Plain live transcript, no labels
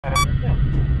of the suit.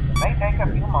 It may take a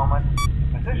few moments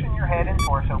to position your head and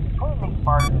torso between these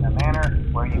parts in a manner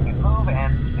where you can move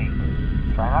and speak.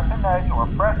 Try not to nudge or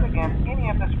press against any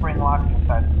of the spring locks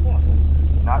inside the suit.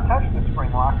 Do not touch the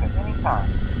spring locks at any time.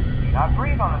 Do not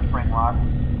breathe on the spring locks,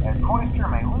 as moisture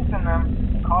may loosen them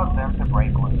and cause them to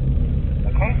break loose. In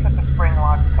the case that the spring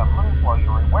locks come loose while you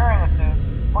are wearing a suit,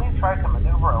 please try to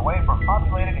maneuver away from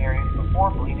populated areas before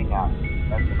bleeding out.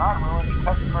 That's not really the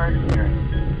customer experience.